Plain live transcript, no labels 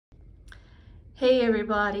Hey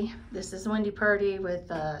everybody, this is Wendy Purdy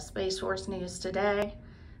with Space Force News Today.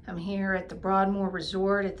 I'm here at the Broadmoor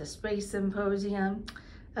Resort at the Space Symposium.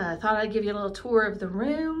 Thought I'd give you a little tour of the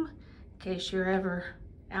room in case you're ever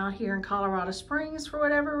out here in Colorado Springs for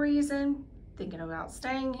whatever reason, thinking about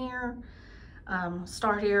staying here.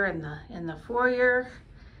 Start here in the foyer,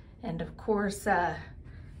 and of course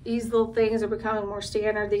these little things are becoming more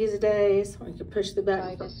standard these days. You can push the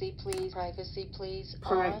button. Privacy please,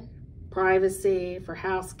 on. Privacy for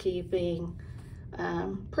housekeeping.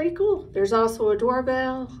 Pretty cool. There's also a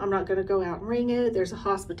doorbell. I'm not going to go out and ring it. There's a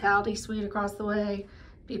hospitality suite across the way.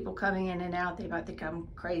 People coming in and out, they might think I'm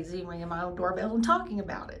crazy ringing my own doorbell and talking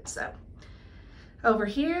about it. So over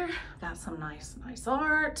here, got some nice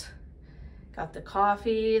art. Got the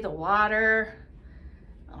coffee, the water,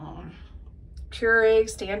 Keurig,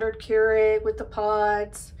 standard Keurig with the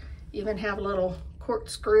pods. Even have a little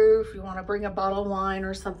corkscrew if you want to bring a bottle of wine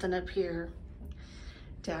or something up here.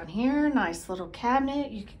 Down here, nice little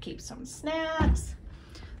cabinet. You can keep some snacks.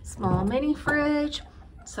 Small mini fridge.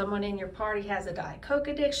 Someone in your party has a Diet Coke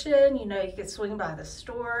addiction. You know, you can swing by the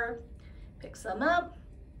store, pick some up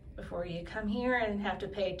before you come here and have to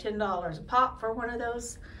pay $10 a pop for one of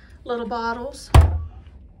those little bottles.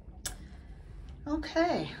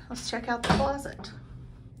 Okay, let's check out the closet.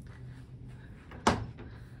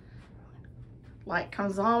 Light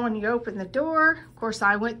comes on when you open the door. Of course,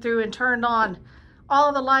 I went through and turned on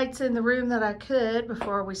all the lights in the room that I could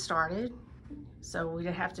before we started, so we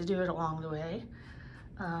didn't have to do it along the way.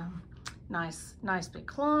 Nice big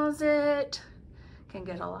closet. Can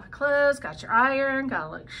get a lot of clothes. Got your iron. Got to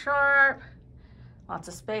look sharp. Lots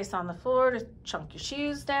of space on the floor to chunk your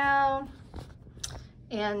shoes down.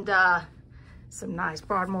 And some nice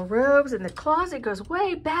Broadmoor robes. And the closet goes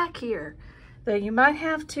way back here, though you might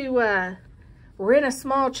have to rent a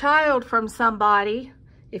small child from somebody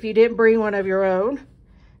if you didn't bring one of your own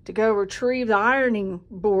to go retrieve the ironing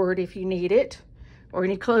board if you need it, or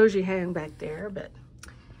any clothes you hang back there. But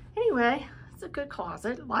anyway, it's a good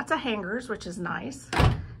closet. Lots of hangers, which is nice.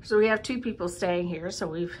 So we have 2 people staying here, so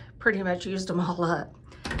we've pretty much used them all up.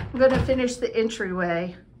 I'm going to finish the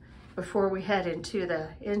entryway before we head into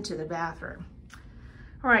the bathroom.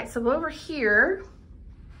 All right, so over here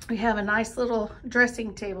we have a nice little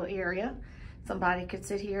dressing table area. Somebody could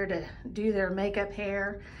sit here to do their makeup,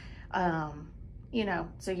 hair, you know,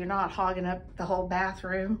 so you're not hogging up the whole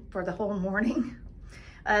bathroom for the whole morning.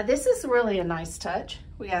 This is really a nice touch.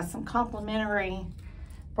 We have some complimentary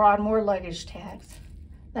Broadmoor luggage tags.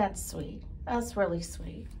 That's sweet. That's really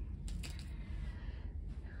sweet.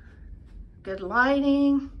 Good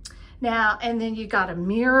lighting. Now, and then you got a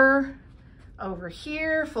mirror over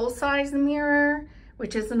here, full-size mirror,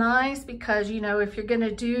 which is nice because, you know, if you're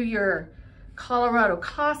gonna do your Colorado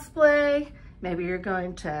cosplay, maybe you're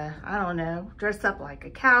going to, I don't know, dress up like a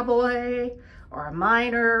cowboy or a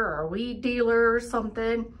miner or a weed dealer or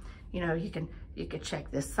something. You know, you can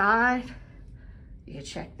check this side, you can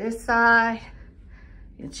check this side,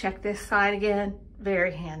 you can check this side again.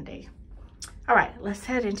 Very handy. All right, let's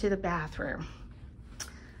head into the bathroom.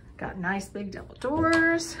 Got nice big double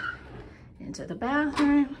doors into the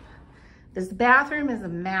bathroom. This bathroom is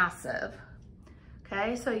massive.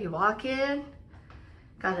 Okay, so you walk in,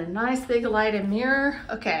 got a nice big lighted mirror.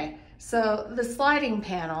 Okay, so the sliding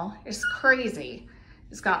panel is crazy.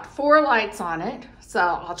 It's got 4 lights on it, so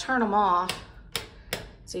I'll turn them off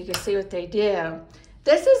so you can see what they do.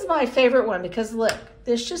 This is my favorite one because look,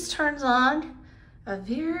 this just turns on a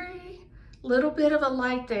very little bit of a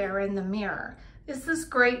light there in the mirror. This is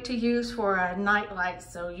great to use for a night light,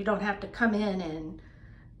 so you don't have to come in and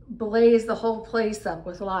blaze the whole place up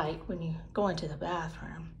with light when you go into the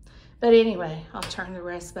bathroom. But anyway, I'll turn the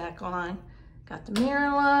rest back on. Got the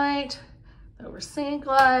mirror light, over sink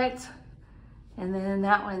lights, and then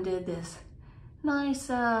that one did this nice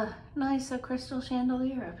crystal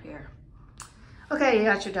chandelier up here. Okay, you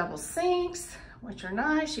got your double sinks, which are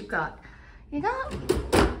nice. You got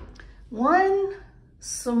one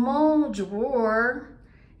small drawer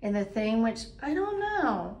in the thing, which I don't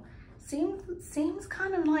know. Seems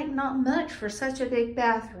kind of like not much for such a big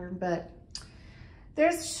bathroom, but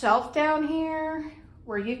there's a shelf down here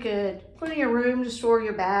where you could plenty of room to store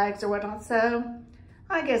your bags or whatnot, so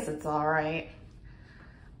I guess it's all right.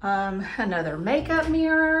 Another makeup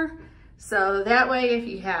mirror, so that way if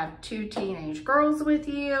you have 2 teenage girls with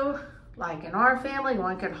you, like in our family,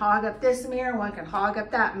 one can hog up this mirror, one can hog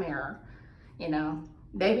up that mirror. You know,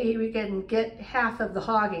 maybe we can get half of the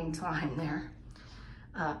hogging time there.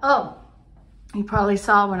 Oh, you probably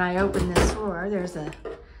saw when I opened this door, there's a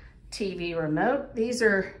TV remote. These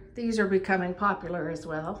are becoming popular as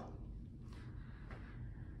well.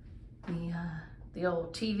 The the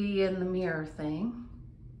old TV in the mirror thing.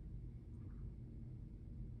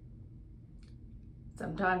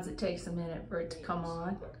 Sometimes it takes a minute for it to come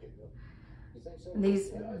on. And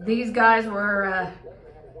these guys were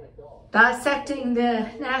dissecting the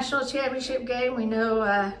national championship game. We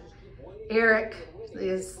know Eric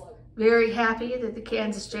is very happy that the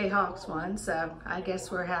Kansas Jayhawks won, so I guess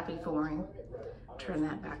we're happy for him. Turn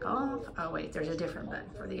that back off. Oh wait, there's a different button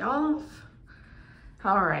for the off.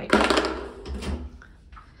 All right.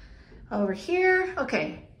 Over here,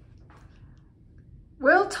 okay.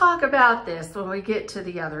 We'll talk about this when we get to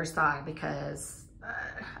the other side because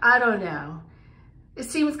I don't know. It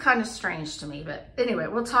seems kind of strange to me, but anyway,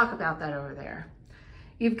 we'll talk about that over there.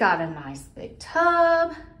 You've got a nice big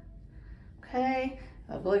tub, okay?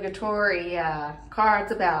 Obligatory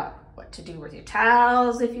cards about what to do with your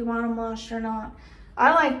towels if you want them washed or not.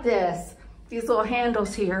 I like this, these little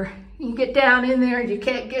handles here. You can get down in there and you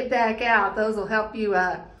can't get back out. Those will help you,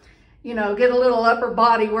 you know, get a little upper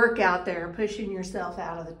body workout there, pushing yourself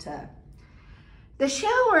out of the tub. The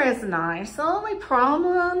shower is nice. The only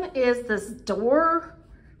problem is this door.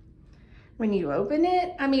 When you open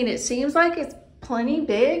it, I mean, it seems like it's plenty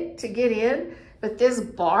big to get in, but this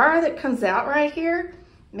bar that comes out right here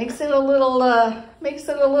makes it a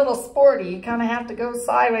little sporty. You kind of have to go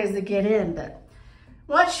sideways to get in, but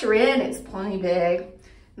once you're in, it's plenty big.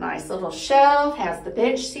 Nice little shelf, has the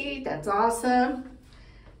bench seat, that's awesome.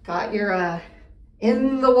 Got your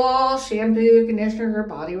in the wall shampoo, conditioner,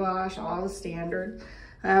 body wash, all the standard.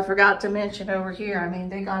 I forgot to mention over here, I mean,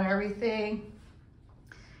 they got everything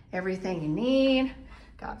you need.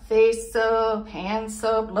 Got face soap, hand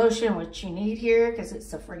soap, lotion, which you need here because it's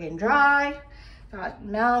so friggin' dry. Got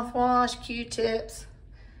mouthwash, Q-tips,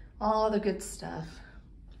 all the good stuff.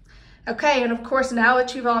 Okay, and of course, now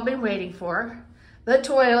what you've all been waiting for, the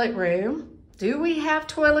toilet room. Do we have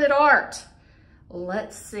toilet art?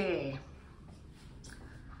 Let's see.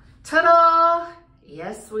 Ta-da!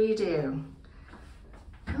 Yes, we do.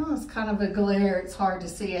 Oh, it's kind of a glare. It's hard to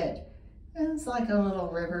see it. It's like a little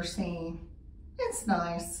river scene. It's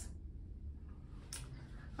nice.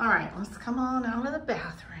 All right, let's come on out of the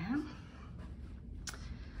bathroom.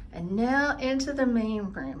 And now into the main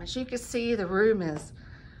room. As you can see, the room is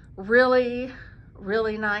really,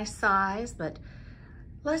 really nice size, but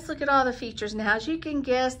let's look at all the features now. As you can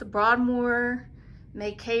guess, the Broadmoor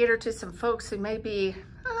may cater to some folks who may be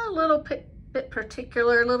a little bit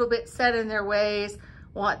particular, a little bit set in their ways,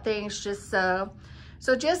 want things just so.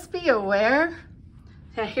 So just be aware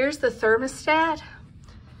that here's the thermostat.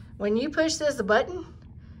 When you push this button,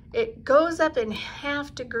 it goes up in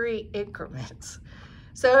half-degree increments.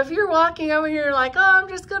 So if you're walking over here like, oh, I'm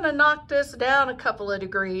just gonna knock this down a couple of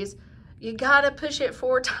degrees, you gotta push it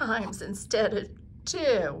 4 times instead of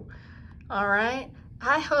 2, all right?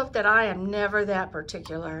 I hope that I am never that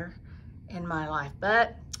particular in my life,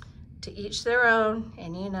 but to each their own.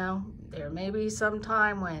 And you know, there may be some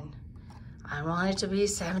time when I want it to be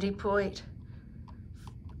 70 point.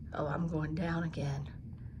 Oh, I'm going down again.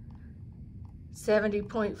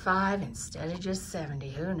 70.5 instead of just 70,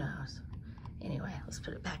 who knows? Anyway, let's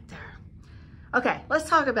put it back there. Okay, let's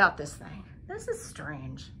talk about this thing. This is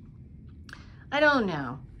strange. I don't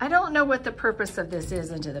know. I don't know what the purpose of this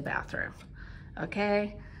is into the bathroom,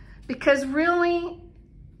 okay? Because really,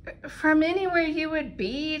 from anywhere you would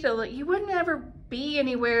be, you wouldn't ever be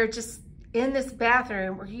anywhere just in this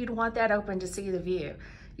bathroom where you'd want that open to see the view.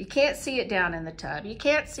 You can't see it down in the tub. You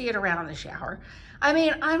can't see it around the shower. I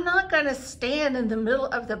mean, I'm not gonna stand in the middle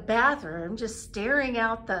of the bathroom just staring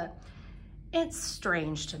out the, it's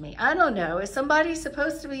strange to me. I don't know, is somebody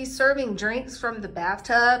supposed to be serving drinks from the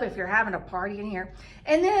bathtub if you're having a party in here?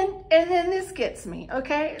 And then this gets me,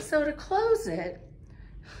 okay? So to close it,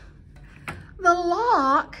 the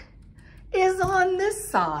lock is on this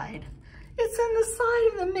side. It's in the side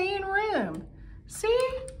of the main room. See?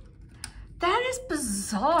 That is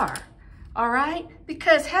bizarre, all right?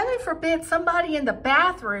 Because heaven forbid somebody in the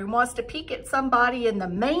bathroom wants to peek at somebody in the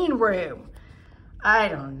main room. I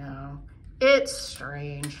don't know. It's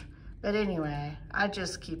strange. But anyway, I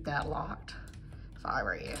just keep that locked if I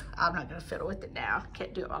were you. I'm not gonna fiddle with it now.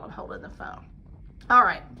 Can't do it while I'm holding the phone. All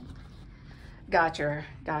right. Got your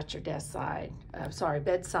desk side,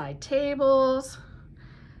 bedside tables.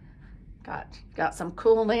 Got some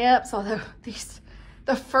cool lamps, although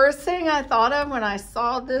the first thing I thought of when I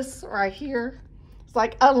saw this right here, it's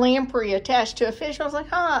like a lamprey attached to a fish. I was like,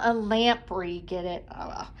 huh, a lamprey, get it? Oh,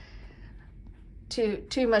 well.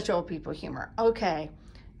 Too much old people humor. Okay,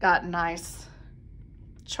 got nice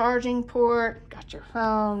charging port, got your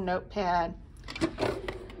phone, notepad,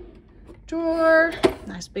 drawer,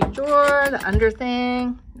 nice big drawer, the under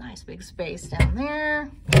thing, nice big space down there.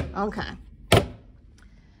 Okay.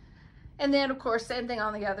 And then of course, same thing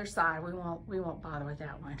on the other side. We won't bother with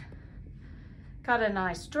that one. Got a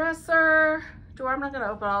nice dresser drawer. I'm not gonna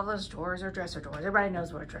open all those drawers or dresser drawers. Everybody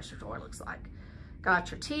knows what a dresser drawer looks like.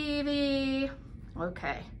 Got your TV.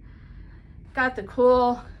 Okay. Got the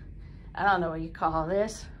cool, I don't know what you call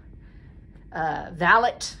this,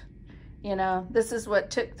 valet. You know, this is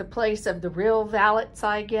what took the place of the real valets,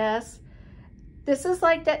 I guess. This is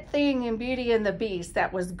like that thing in Beauty and the Beast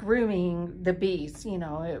that was grooming the beast, you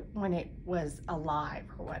know, when it was alive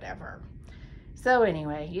or whatever. So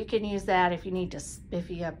anyway, you can use that if you need to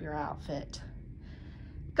spiffy up your outfit.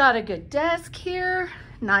 Got a good desk here,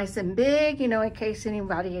 nice and big, you know, in case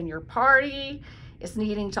anybody in your party is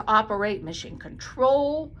needing to operate mission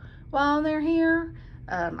control while they're here.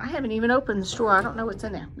 I haven't even opened the drawer. I don't know what's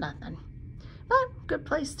in there. Nothing. But good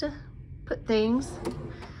place to put things.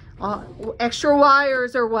 Extra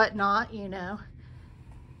wires or whatnot, you know.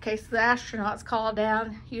 In case the astronauts call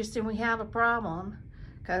down, Houston, we have a problem.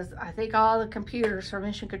 Because I think all the computers for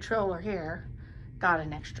mission control are here. Got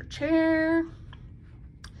an extra chair.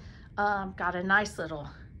 Got a nice little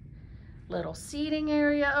seating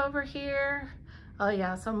area over here. Oh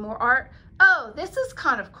yeah, some more art. Oh, this is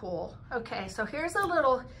kind of cool. Okay, so here's a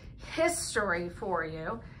little history for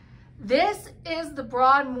you. This is the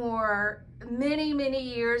Broadmoor many, many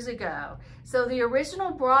years ago. So the original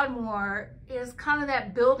Broadmoor is kind of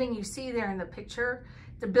that building you see there in the picture.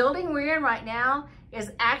 The building we're in right now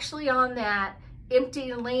is actually on that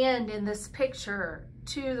empty land in this picture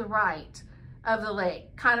to the right of the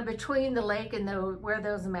lake, kind of between the lake and where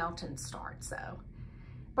those mountains start. So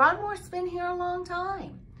Broadmoor's been here a long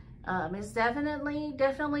time. It's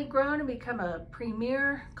definitely grown and become a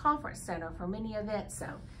premier conference center for many events. So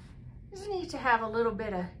just need to have a little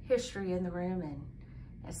bit of history in the room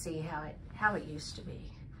and see how it used to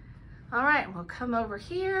be. All right, we'll come over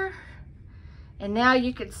here. And now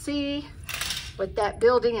you can see what that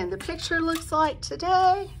building in the picture looks like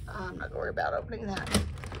today. I'm not worried about opening that.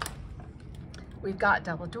 We've got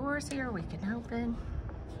double doors here we can open.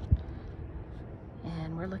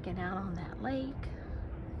 And we're looking out on that lake.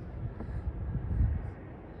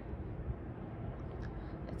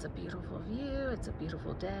 It's a beautiful view. It's a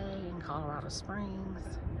beautiful day in Colorado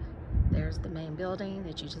Springs. There's the main building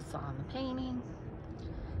that you just saw in the painting.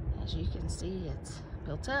 As you can see, it's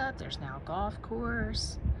built up. There's now a golf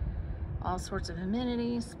course, all sorts of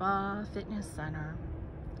amenities, spa, fitness center.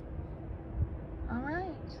 All right.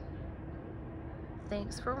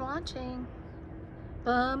 Thanks for watching.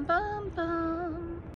 Bum, bum, bum.